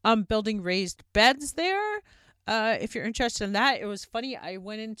building raised beds there. If you're interested in that, it was funny.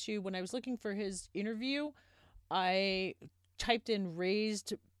 When I was looking for his interview, I typed in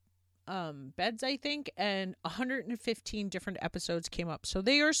raised beds, I think, and 115 different episodes came up. So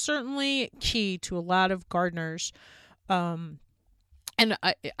they are certainly key to a lot of gardeners. And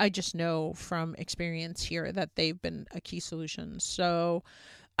I just know from experience here that they've been a key solution. So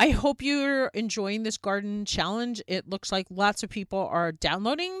I hope you're enjoying this garden challenge. It looks like lots of people are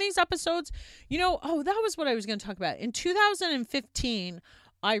downloading these episodes. That was what I was going to talk about. In 2015,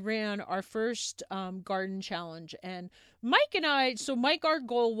 I ran our first garden challenge, and Mike, our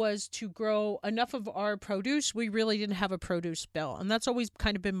goal was to grow enough of our produce. We really didn't have a produce bill, and that's always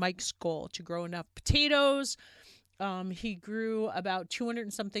kind of been Mike's goal, to grow enough potatoes. He grew about 200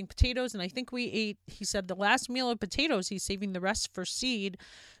 and something potatoes, and I think we ate, he said, the last meal of potatoes. He's saving the rest for seed.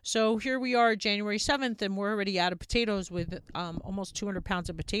 So here we are, January 7th, and we're already out of potatoes with almost 200 pounds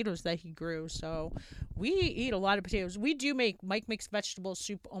of potatoes that he grew. So we eat a lot of potatoes. Mike makes vegetable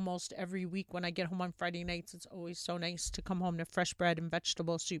soup almost every week when I get home on Friday nights. It's always so nice to come home to fresh bread and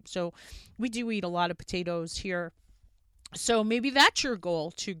vegetable soup. So we do eat a lot of potatoes here. So maybe that's your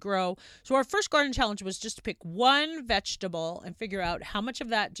goal, to grow. So our first garden challenge was just to pick one vegetable and figure out how much of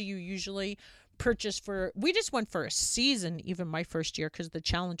that do you usually purchase for. We just went for a season, even my first year, because the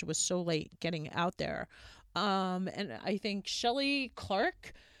challenge was so late getting out there. And I think Shelly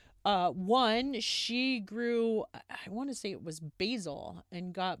Clark won. She grew, I want to say it was basil,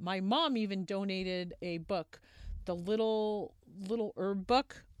 and my mom even donated a book, the little herb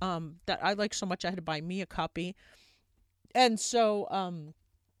book that I like so much I had to buy me a copy. And so,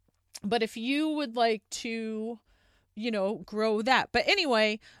 but if you would like to, grow that. But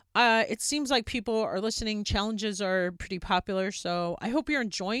anyway, it seems like people are listening. Challenges are pretty popular. So I hope you're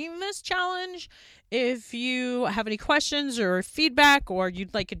enjoying this challenge. If you have any questions or feedback, or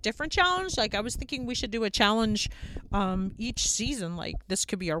you'd like a different challenge, like I was thinking we should do a challenge each season. Like this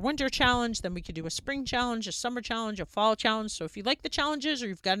could be our winter challenge. Then we could do a spring challenge, a summer challenge, a fall challenge. So if you like the challenges or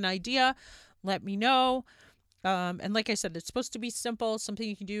you've got an idea, let me know. And like I said, it's supposed to be simple, something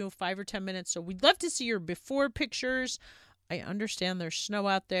you can do in 5 or 10 minutes. So we'd love to see your before pictures. I understand there's snow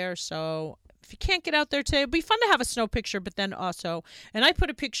out there, so if you can't get out there today, it'd be fun to have a snow picture. But then also, and I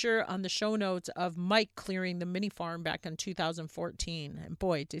put a picture on the show notes of Mike clearing the mini farm back in 2014. And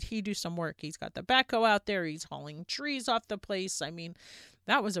boy, did he do some work. He's got the backhoe out there. He's hauling trees off the place. I mean,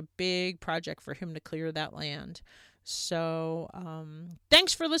 that was a big project for him to clear that land. So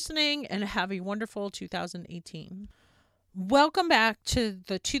thanks for listening, and have a wonderful 2018. Welcome back to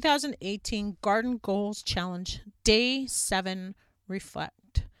the 2018 Garden Goals Challenge, Day 7,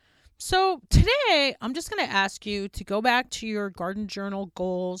 Reflect. So today, I'm just going to ask you to go back to your garden journal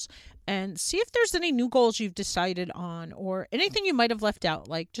goals and see if there's any new goals you've decided on, or anything you might have left out.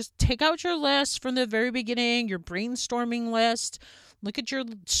 Like, just take out your list from the very beginning, your brainstorming list. Look at your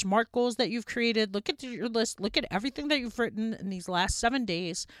SMART goals that you've created. Look at your list. Look at everything that you've written in these last 7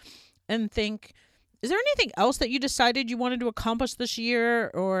 days and think, is there anything else that you decided you wanted to accomplish this year?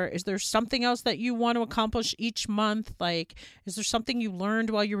 Or is there something else that you want to accomplish each month? Like, is there something you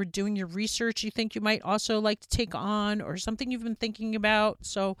learned while you were doing your research you think you might also like to take on, or something you've been thinking about?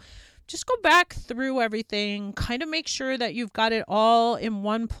 So just go back through everything, kind of make sure that you've got it all in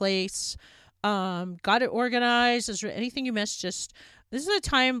one place. Got it organized. Is there anything you missed? Just, this is a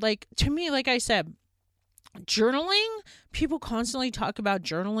time, like, to me, like I said, journaling, people constantly talk about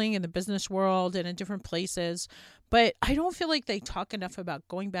journaling in the business world and in different places, but I don't feel like they talk enough about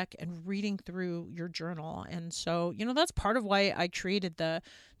going back and reading through your journal. And so, that's part of why I created the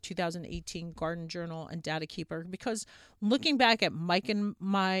 2018 Garden Journal and Data Keeper, because looking back at Mike and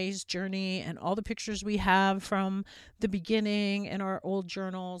my's journey and all the pictures we have from the beginning and our old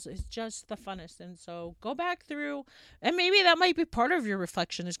journals is just the funnest. And so go back through, and maybe that might be part of your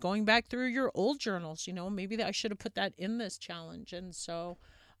reflection, is going back through your old journals. Maybe that I should have put that in this challenge. And so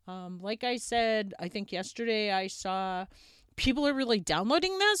like I said, I think yesterday I saw people are really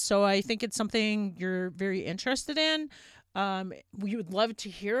downloading this, so I think it's something you're very interested in. We would love to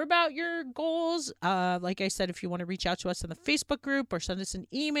hear about your goals. Like I said, if you want to reach out to us in the Facebook group or send us an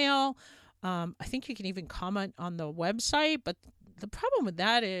email, I think you can even comment on the website. But the problem with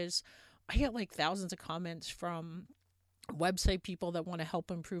that is I get like thousands of comments from website people that want to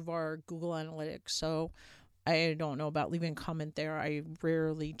help improve our Google Analytics. So I don't know about leaving a comment there. I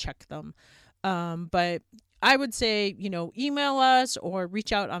rarely check them. But I would say, email us or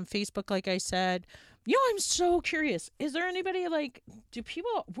reach out on Facebook, like I said. I'm so curious. Is there anybody, like,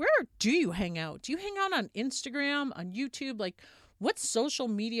 where do you hang out? Do you hang out on Instagram, on YouTube? Like, what social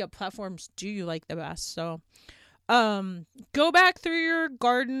media platforms do you like the best? So go back through your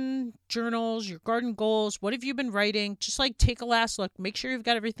garden journals, your garden goals. What have you been writing? Just like take a last look. Make sure you've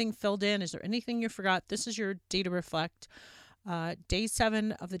got everything filled in. Is there anything you forgot? This is your day to reflect. Day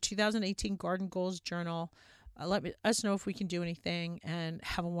 7 of the 2018 Garden Goals Journal. Let us know if we can do anything, and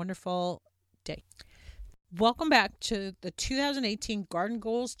have a wonderful day. Welcome back to the 2018 Garden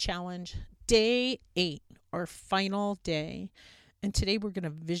Goals Challenge, Day 8, our final day. And today we're going to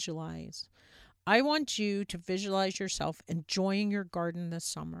visualize. I want you to visualize yourself enjoying your garden this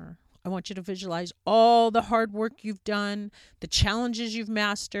summer. I want you to visualize all the hard work you've done, the challenges you've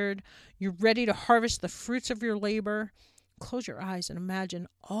mastered. You're ready to harvest the fruits of your labor. Close your eyes and imagine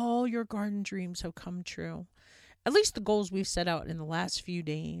all your garden dreams have come true. At least the goals we've set out in the last few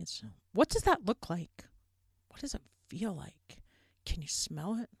days. What does that look like? What does it feel like? Can you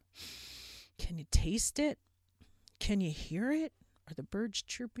smell it? Can you taste it? Can you hear it? Are the birds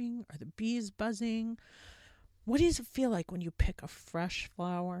chirping? Are the bees buzzing? What does it feel like when you pick a fresh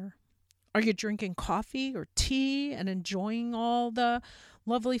flower? Are you drinking coffee or tea and enjoying all the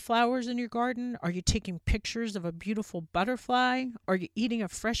lovely flowers in your garden? Are you taking pictures of a beautiful butterfly? Are you eating a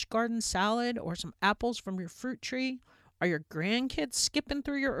fresh garden salad or some apples from your fruit tree? Are your grandkids skipping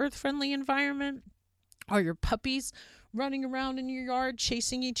through your earth-friendly environment? Are your puppies running around in your yard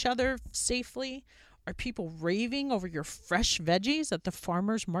chasing each other safely? Are people raving over your fresh veggies at the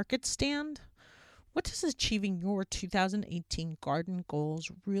farmer's market stand? What does achieving your 2018 garden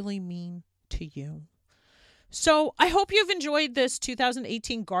goals really mean to you? So I hope you've enjoyed this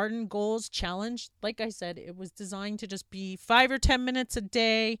 2018 Garden Goals Challenge. Like I said, it was designed to just be 5 or 10 minutes a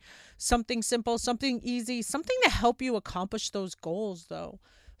day, something simple, something easy, something to help you accomplish those goals, though.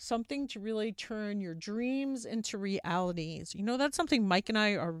 Something to really turn your dreams into realities. You know, that's something Mike and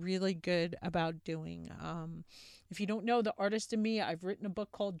I are really good about doing. If you don't know the artist in me, I've written a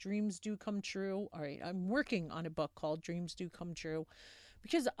book called Dreams Do Come True. All right, I'm working on a book called Dreams Do Come True.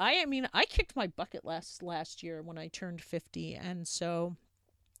 Because I kicked my bucket last year when I turned 50. And so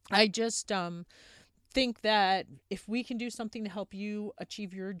I just think that if we can do something to help you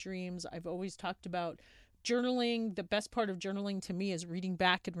achieve your dreams, I've always talked about journaling. The best part of journaling to me is reading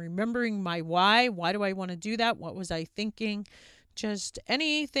back and remembering my why. Why do I want to do that? What was I thinking? Just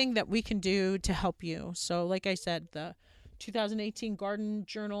anything that we can do to help you. So like I said, the 2018 Garden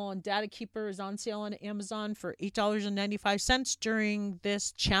Journal and Data Keeper is on sale on Amazon for $8.95 during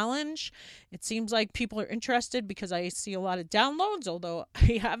this challenge. It seems like people are interested because I see a lot of downloads, although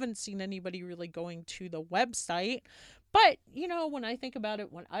I haven't seen anybody really going to the website. But, you know, when I think about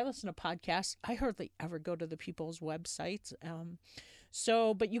it, when I listen to podcasts, I hardly ever go to the people's websites.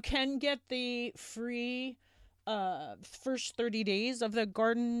 But you can get the free first 30 days of the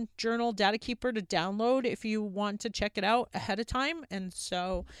Garden Journal Data Keeper to download if you want to check it out ahead of time. And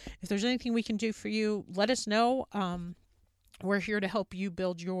so if there's anything we can do for you, let us know. We're here to help you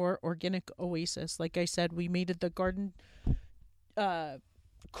build your organic oasis. Like I said, we made it the garden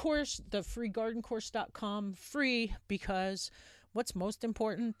course, the freegardencourse.com free, because what's most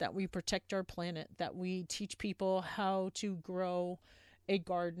important, that we protect our planet, that we teach people how to grow a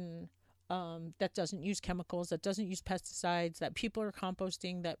garden that doesn't use chemicals, that doesn't use pesticides, that people are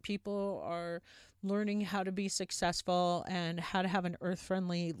composting, that people are learning how to be successful and how to have an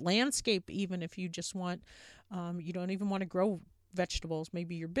earth-friendly landscape, even if you just want, you don't even want to grow vegetables.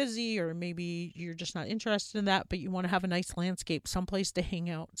 Maybe you're busy, or maybe you're just not interested in that, but you want to have a nice landscape, someplace to hang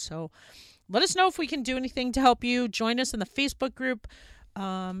out. So let us know if we can do anything to help you. Join us in the Facebook group,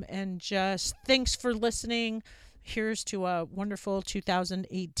 and just thanks for listening. Here's to a wonderful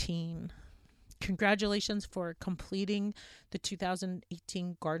 2018. Congratulations for completing the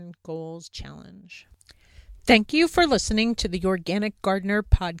 2018 Garden Goals Challenge. Thank you for listening to the Organic Gardener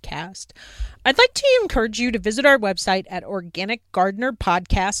Podcast. I'd like to encourage you to visit our website at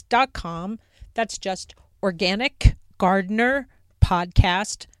organicgardenerpodcast.com. That's just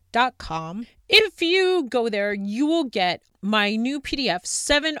organicgardenerpodcast.com. If you go there, you will get my new PDF,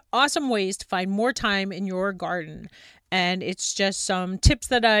 7 awesome ways to find more time in your garden. And it's just some tips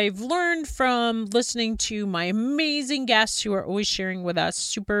that I've learned from listening to my amazing guests who are always sharing with us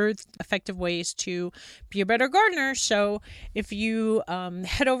super effective ways to be a better gardener. So if you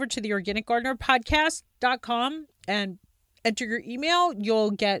head over to the organicgardenerpodcast.com and enter your email,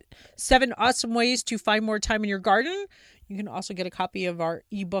 you'll get 7 awesome ways to find more time in your garden. You can also get a copy of our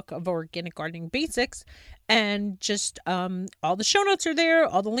ebook of Organic Gardening Basics, and just all the show notes are there,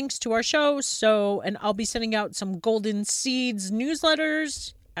 all the links to our show. And I'll be sending out some Golden Seeds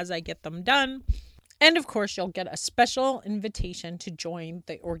newsletters as I get them done. And of course, you'll get a special invitation to join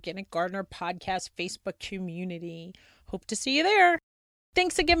the Organic Gardener Podcast Facebook community. Hope to see you there.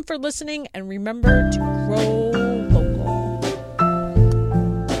 Thanks again for listening, and remember to grow